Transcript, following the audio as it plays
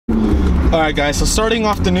Alright guys, so starting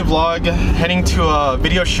off the new vlog, heading to a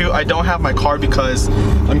video shoot. I don't have my car because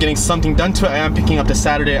I'm getting something done to it. I am picking up this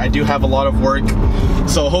Saturday. I do have a lot of work,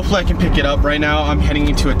 so hopefully I can pick it up. Right now I'm heading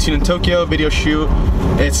into a Tune in Tokyo video shoot.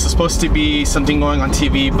 It's supposed to be something going on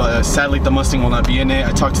TV, but sadly the Mustang will not be in it.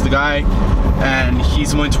 I talked to the guy and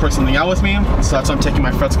he's willing to work something out with me, so that's why I'm taking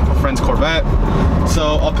my friend's Corvette.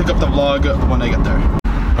 So I'll pick up the vlog when I get there.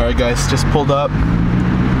 Alright guys, just pulled up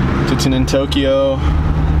to Tune in Tokyo.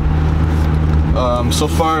 So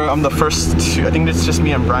far I'm the first two. I think it's just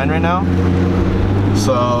me and Brian right now.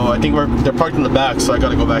 So I think they're parked in the back, so I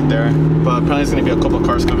gotta go back there. But apparently there's gonna be a couple of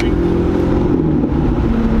cars coming.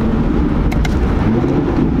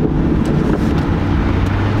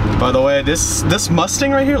 By the way, this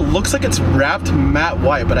Mustang right here looks like it's wrapped matte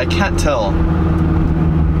white, but I can't tell.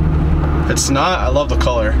 If it's not, I love the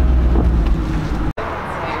color.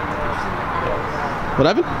 What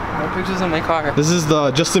happened? No pictures of my car. This is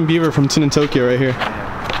the Justin Bieber from Tune in Tokyo right here.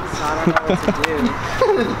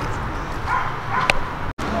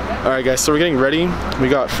 Alright guys, so we're getting ready. We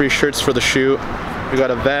got free shirts for the shoot. We got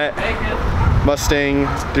a Vet, Mustang,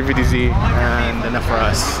 350Z, and an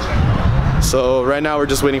FRS. So right now we're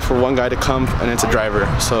just waiting for one guy to come, and it's a driver.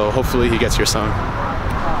 So hopefully he gets here soon.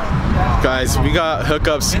 Guys, we got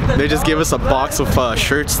hookups. They just gave us a box of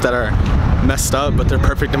shirts that are messed up, but they're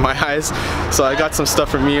perfect in my eyes. So I got some stuff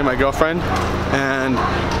for me and my girlfriend, and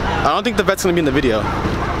I don't think the Vet's gonna be in the video.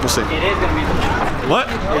 We'll see. It is gonna be. What?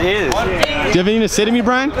 It is. Do you have anything to say to me,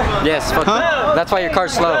 Brian? Yes. Fuck that. That's why your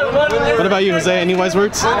car's slow. What about you, Jose? Any wise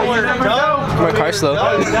words? My car's slow.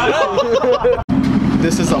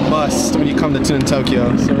 This is a must when you come to Tune in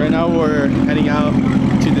Tokyo. So right now we're heading out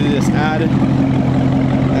to do this ad,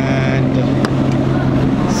 and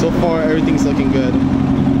so far everything's looking good.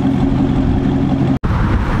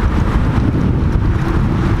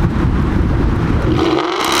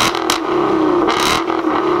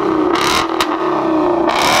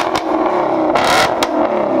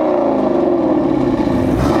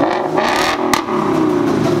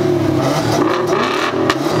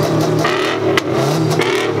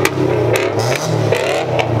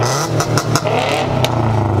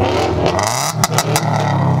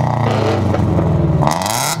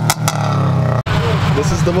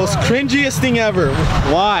 This is the most cringiest thing ever.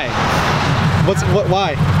 Why?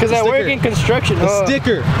 Why? Because I work in construction. The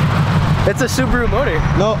sticker. It's a Subaru motor.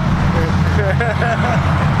 No.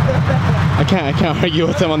 I can't argue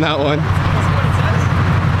with him on that one.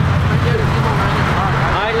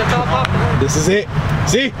 Alright, let's hop up. This is it.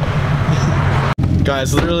 See?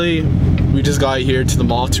 Guys, literally, we just got here to the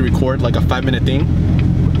mall to record like a 5-minute thing.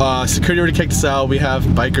 Security already kicked us out. We have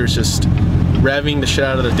bikers just revving the shit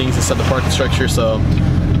out of their things inside the parking structure, so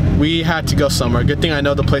we had to go somewhere. Good thing I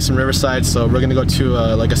know the place in Riverside, so we're gonna go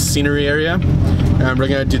to like a scenery area, and we're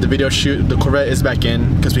gonna do the video shoot. The Corvette is back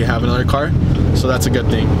in because we have another car, so that's a good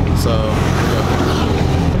thing. So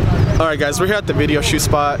yeah. Alright guys, we're here at the video shoot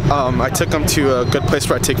spot. I took them to a good place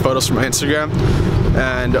where I take photos for my Instagram,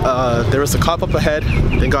 and there was a cop up ahead.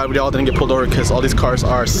 Thank God we all didn't get pulled over because all these cars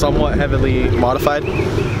are somewhat heavily modified.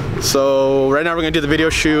 So right now we're gonna do the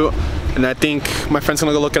video shoot, and I think my friend's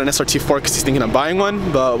gonna go look at an SRT4 because he's thinking of buying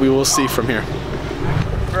one, but we will see from here.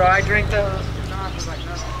 Bro, I drink those.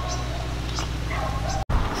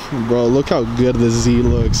 Bro, look how good the Z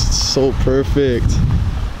looks. It's so perfect.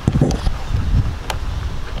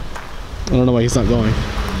 I don't know why he's not going.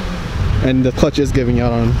 And the clutch is giving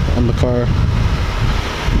out on the car.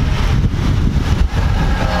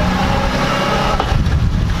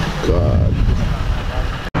 God.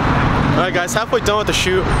 Alright guys, halfway done with the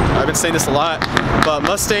shoot. I've been saying this a lot, but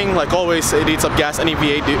Mustang, like always, it eats up gas. Any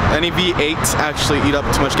V8s actually eat up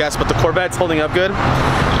too much gas, but the Corvette's holding up good.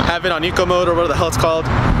 Have it on eco mode or whatever the hell it's called.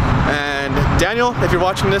 And Daniel, if you're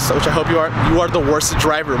watching this, which I hope you are the worst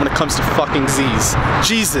driver when it comes to fucking Z's.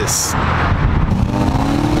 Jesus.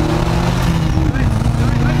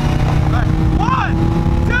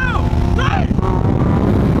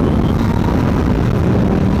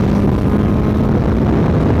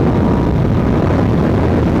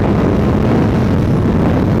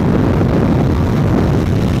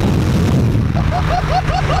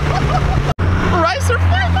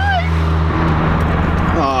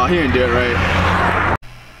 He didn't do it right.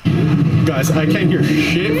 Guys, I can't hear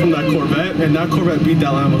shit from that Corvette, and that Corvette beat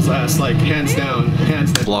that Lambo's ass, like hands down,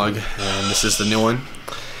 hands down. Vlog, and this is the new one,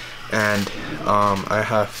 and I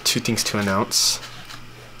have 2 things to announce.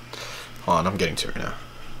 Hold on, I'm getting to it right now.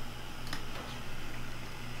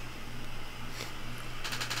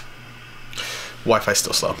 Wi-Fi's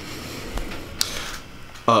still slow.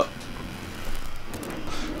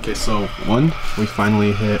 Okay, so one, we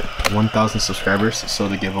finally hit 1,000 subscribers, so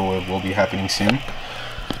the giveaway will be happening soon.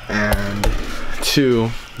 And two,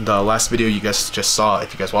 the last video you guys just saw,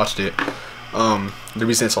 if you guys watched it, the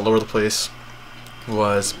reason it's all over the place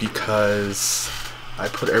was because I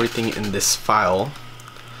put everything in this file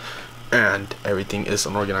and everything is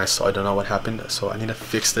unorganized, so I don't know what happened, so I need to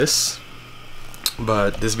fix this.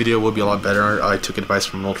 But this video will be a lot better. I took advice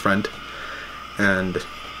from an old friend, and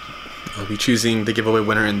I'll be choosing the giveaway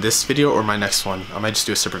winner in this video or my next one. I might just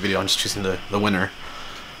do a separate video. I'm just choosing the winner.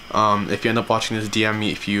 If you end up watching this, DM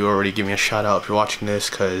me if you already give me a shout out if you're watching this,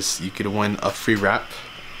 because you could win a free wrap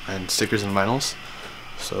and stickers and vinyls.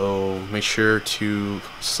 So make sure to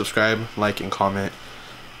subscribe, like, and comment,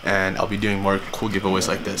 and I'll be doing more cool giveaways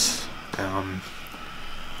like this.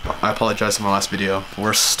 I apologize for my last video.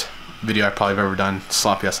 Worst video I probably have ever done.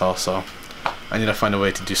 Sloppy as hell, so I need to find a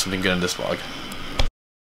way to do something good in this vlog.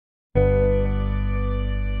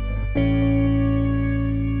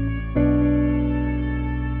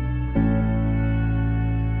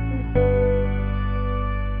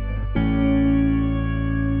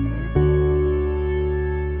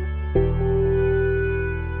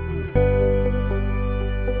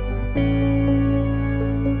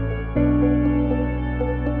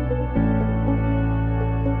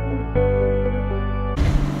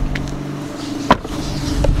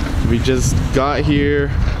 We just got here.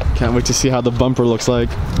 Can't wait to see how the bumper looks like.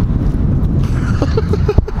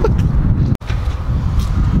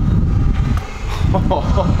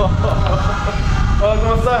 Oh,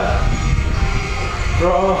 what's that?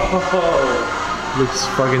 Bro, looks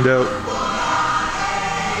fucking dope.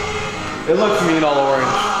 It looks mean all orange.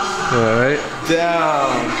 Yeah, right?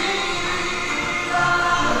 Damn.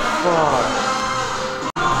 Fuck.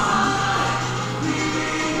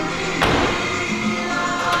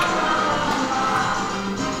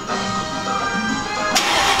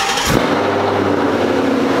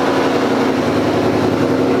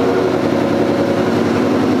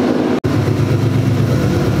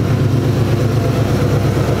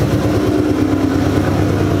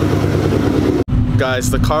 Guys,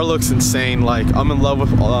 the car looks insane. Like, I'm in love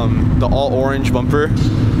with the all orange bumper.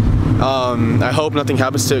 I hope nothing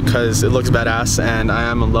happens to it because it looks badass, and I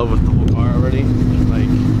am in love with the whole car already. Like,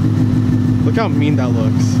 look how mean that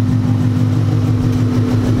looks.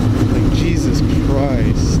 Like, Jesus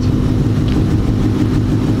Christ.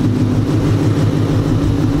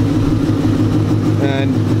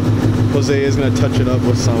 And Jose is gonna touch it up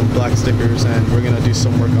with some black stickers, and we're gonna do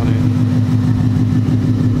some work on it.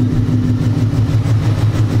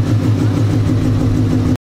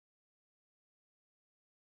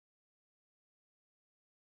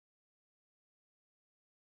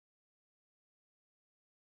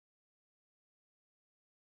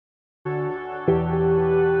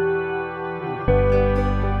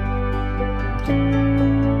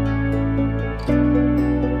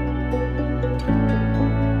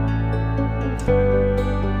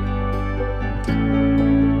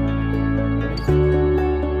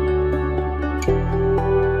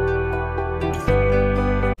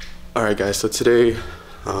 Alright guys, so today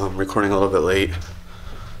I'm recording a little bit late,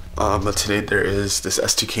 but today there is this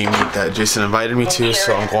S2k meet that Jason invited me to,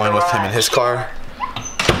 so I'm going with him in his car.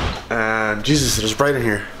 And Jesus, it is bright in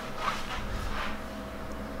here.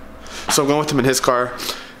 So I'm going with him in his car,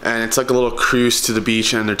 and it's like a little cruise to the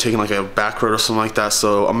beach, and they're taking like a back road or something like that.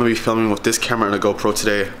 So I'm gonna be filming with this camera and a GoPro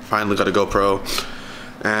today. Finally got a GoPro,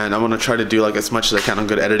 and I'm gonna try to do like as much as I can on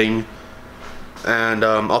good editing. And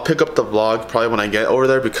I'll pick up the vlog probably when I get over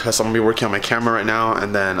there, because I'm gonna be working on my camera right now,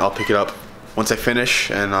 and then I'll pick it up once I finish,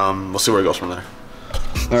 and we'll see where it goes from there.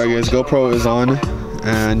 Alright guys, GoPro is on,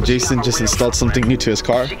 and Jason just installed something new to his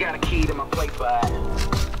car.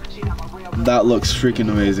 That looks freaking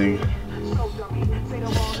amazing.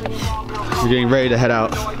 We're getting ready to head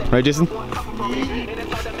out. Right, Jason?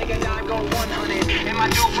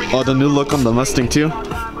 Oh, the new look on the Mustang too?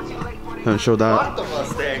 Haven't showed that. What the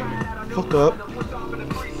Mustang? Fuck up.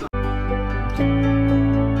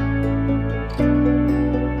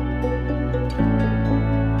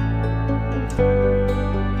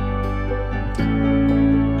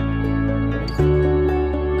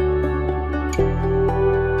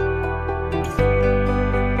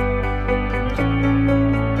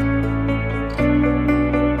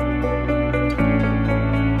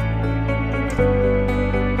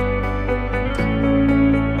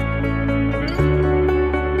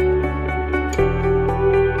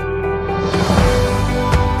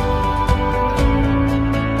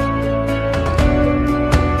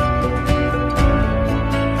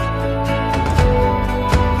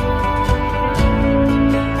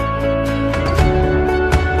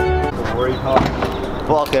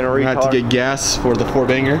 I had to get gas for the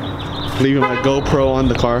 4-banger. Leaving my GoPro on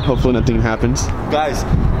the car. Hopefully nothing happens. Guys,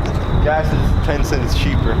 gas is 10 cents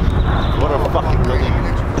cheaper. What a fucking relief.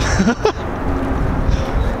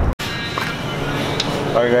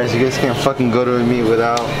 Alright guys, you guys can't fucking go to a meet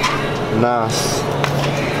without Nas.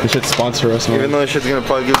 They should sponsor us, man. Even though this shit's gonna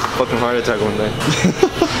probably give us a fucking heart attack one day.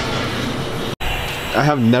 I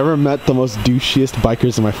have never met the most douchiest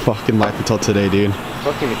bikers in my fucking life until today, dude.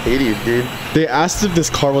 Fucking idiot, dude. They asked if this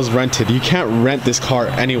car was rented. You can't rent this car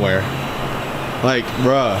anywhere. Like,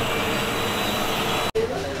 bruh.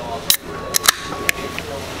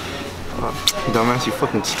 Dumbass, you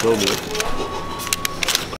fucking spilled it.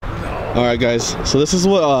 Alright guys, so this is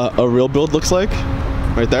what a real build looks like.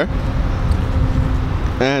 Right there.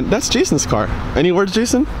 And that's Jason's car. Any words,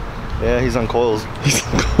 Jason? Yeah, he's on coils. He's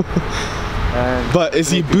on coils. But is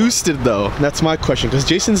he boosted though? That's my question. Because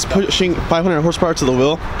Jason's pushing 500 horsepower to the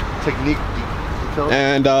wheel. Technique.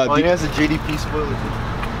 And he has a JDP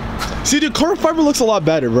spoiler. See, dude, carbon fiber looks a lot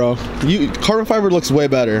better, bro. Carbon fiber looks way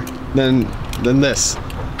better than this.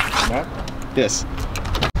 That? Yes.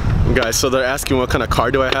 Guys, so they're asking what kind of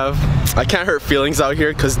car do I have. I can't hurt feelings out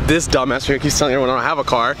here because this dumbass here keeps telling everyone I don't have a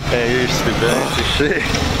car. Hey, you're stupid. Shit.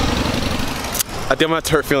 I think I'm gonna have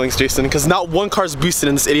to hurt feelings, Jason, because not one car's boosted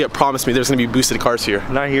and this idiot promised me there's gonna be boosted cars here.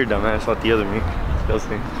 Not here, dumbass. Not the other me. Those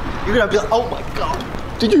things. You're gonna be like, oh my god.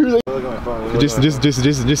 Did you hear that?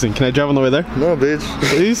 Jason, can I drive on the way there? No, bitch.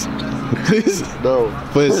 Please? Please? No.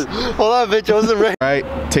 Please. Hold on, bitch. I wasn't ready. Alright,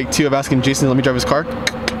 take 2 of asking Jason to let me drive his car.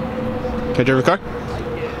 Can I drive the car?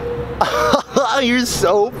 You're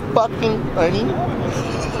so fucking funny.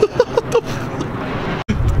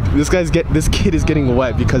 This kid is getting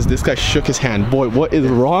wet because this guy shook his hand. Boy, what is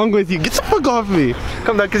wrong with you? Get the fuck off me.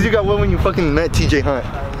 Come back, cause you got wet when you fucking met TJ Hunt.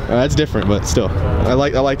 That's different, but still. I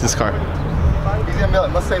like this car. He's gonna be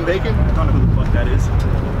like Mustang Bacon? I don't know who the fuck that is.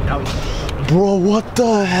 Bro, what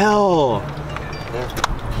the hell?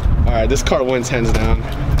 Yeah. Alright, this car wins hands down.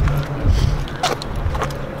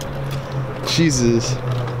 Jesus.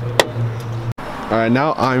 Alright,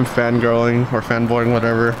 now I'm fangirling or fanboying,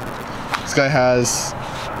 whatever. This guy has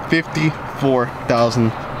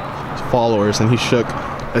 54,000 followers and he shook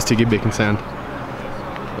S2k's baking sand.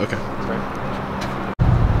 Okay.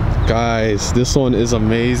 Guys, this one is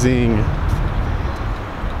amazing.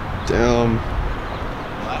 Damn.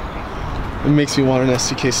 It makes me want an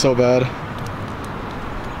S2k so bad.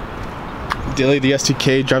 Daily the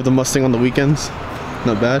S2k, drive the Mustang on the weekends.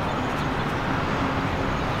 Not bad.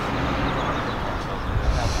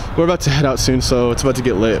 We're about to head out soon, so it's about to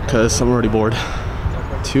get late because I'm already bored.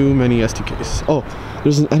 Too many S2k's. Oh,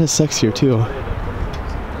 there's an NSX here too.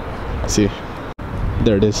 Let's see.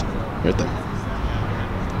 There it is. Right there.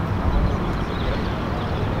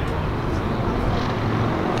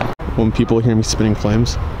 When people hear me spinning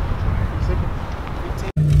flames.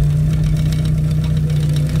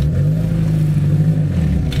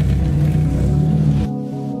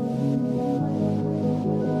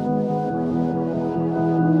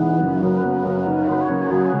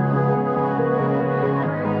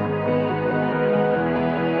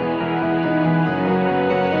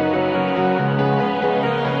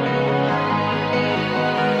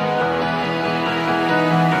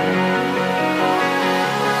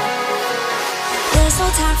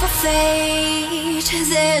 Time for fate,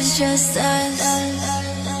 there's just us,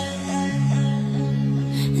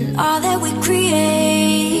 and all that we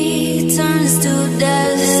create turns to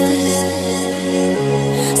dust.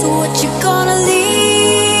 So what you gonna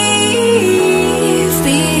leave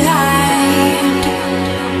behind?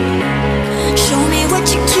 Show me what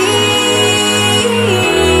you keep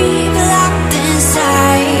locked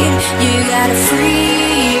inside. You gotta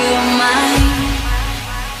free your mind.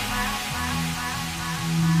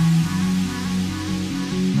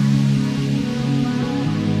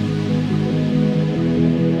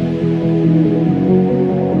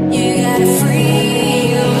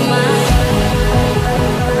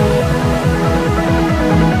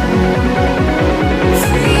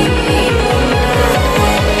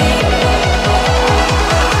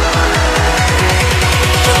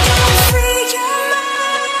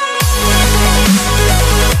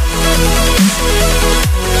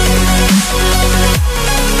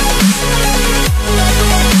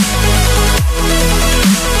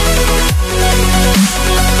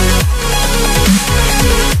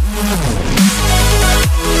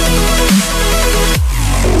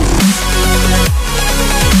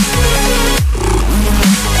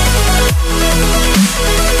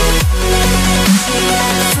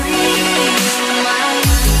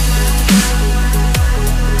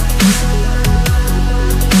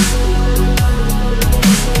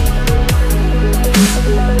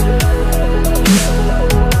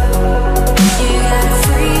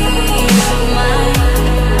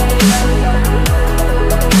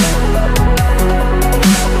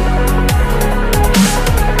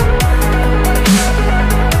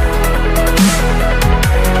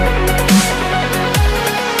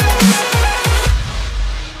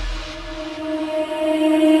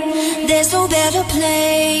 better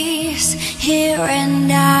place here and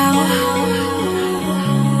now.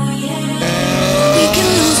 We can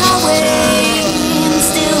lose our way and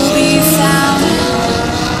still be found.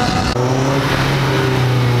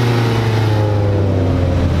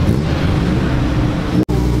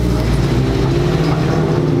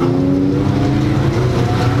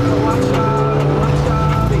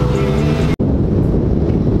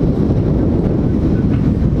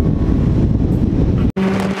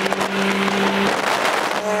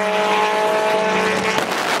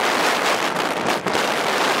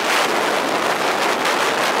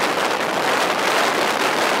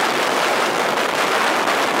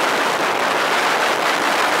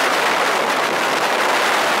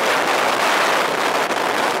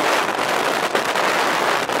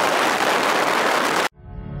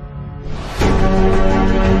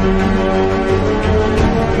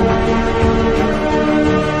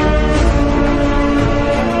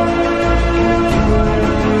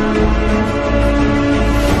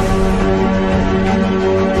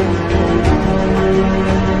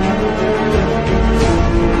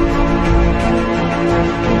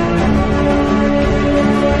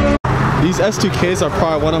 These S2k's are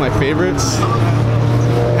probably one of my favorites.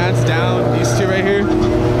 Hands down, these two right here.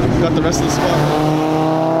 Got the rest of the squad.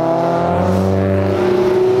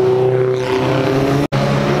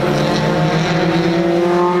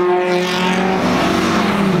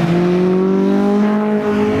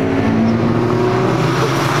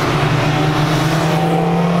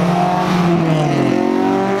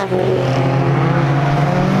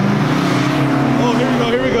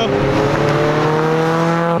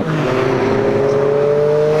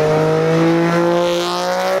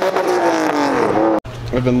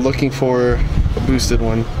 I've been looking for a boosted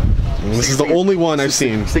one. And this is the only one I've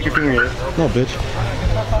seen. Stick your finger in it. No, bitch.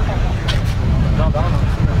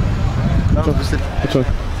 Which one?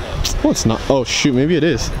 Oh, it's not. Oh, shoot. Maybe it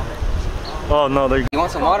is. Oh, no. They're... You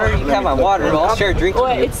want some water? You can have my water. I'll share a drink.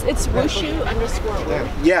 Well, it's Wushu_.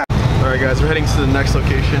 Yeah. Alright, guys. We're heading to the next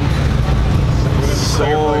location.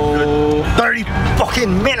 So... 30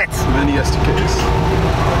 fucking minutes! Many S2k's.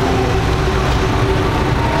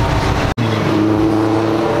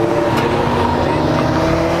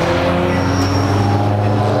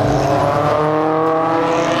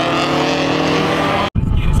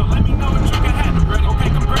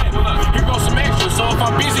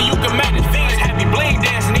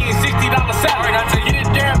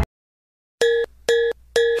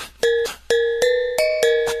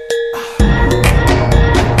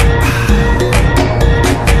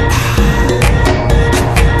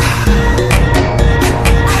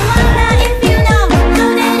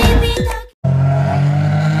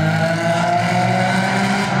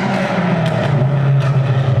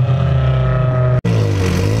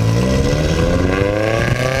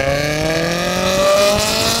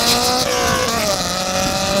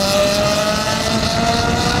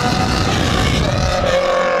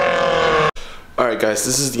 Alright guys,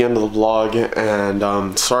 this is the end of the vlog,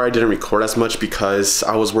 and sorry I didn't record as much because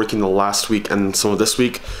I was working the last week and some of this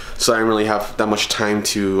week, so I didn't really have that much time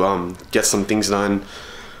to get some things done.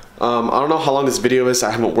 I don't know how long this video is.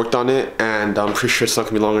 I haven't worked on it, and I'm pretty sure it's not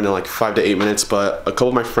going to be longer than like 5 to 8 minutes, but a couple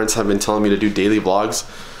of my friends have been telling me to do daily vlogs,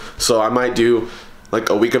 so I might do like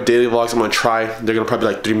a week of daily vlogs. I'm going to try. They're going to probably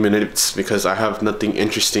be like 3 minutes because I have nothing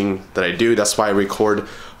interesting that I do. That's why I record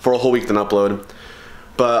for a whole week then upload.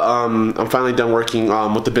 But I'm finally done working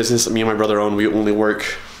with the business me and my brother own. We only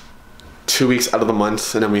work 2 weeks out of the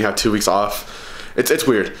month, and then we have 2 weeks off. It's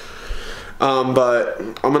weird. But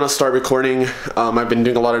I'm gonna start recording. I've been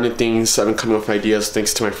doing a lot of new things. I've been coming up with ideas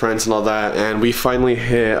thanks to my friends and all that. And we finally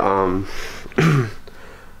hit I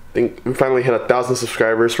think we finally hit 1,000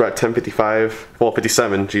 subscribers. We're at 1055. Well,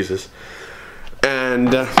 57. Jesus. And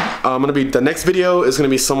the next video is gonna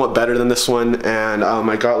be somewhat better than this one. And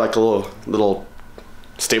I got like a little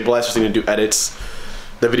stabilizer thing to do edits.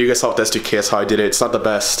 The video you guys saw with S2k's how I did it. It's not the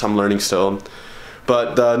best. I'm learning still.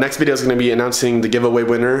 But the next video is going to be announcing the giveaway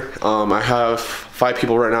winner. I have 5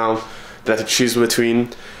 people right now that I have to choose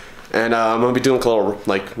between. And I'm going to be doing like a little,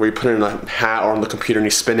 like, where you put it in a hat or on the computer and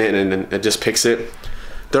you spin it and then it just picks it.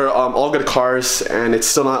 They're all good cars, and it's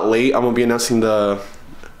still not late. I'm going to be announcing the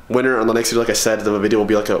winner on the next video. Like I said, the video will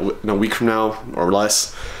be like a week from now or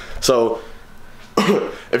less. So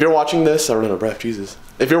if you're watching this, I don't know, breath, Jesus.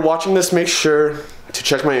 If you're watching this, make sure to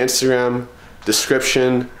check my Instagram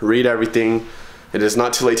description, read everything. It is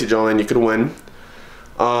not too late to join. You could win.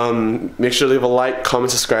 Make sure to leave a like,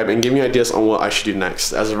 comment, subscribe, and give me ideas on what I should do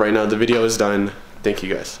next. As of right now, the video is done. Thank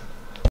you guys.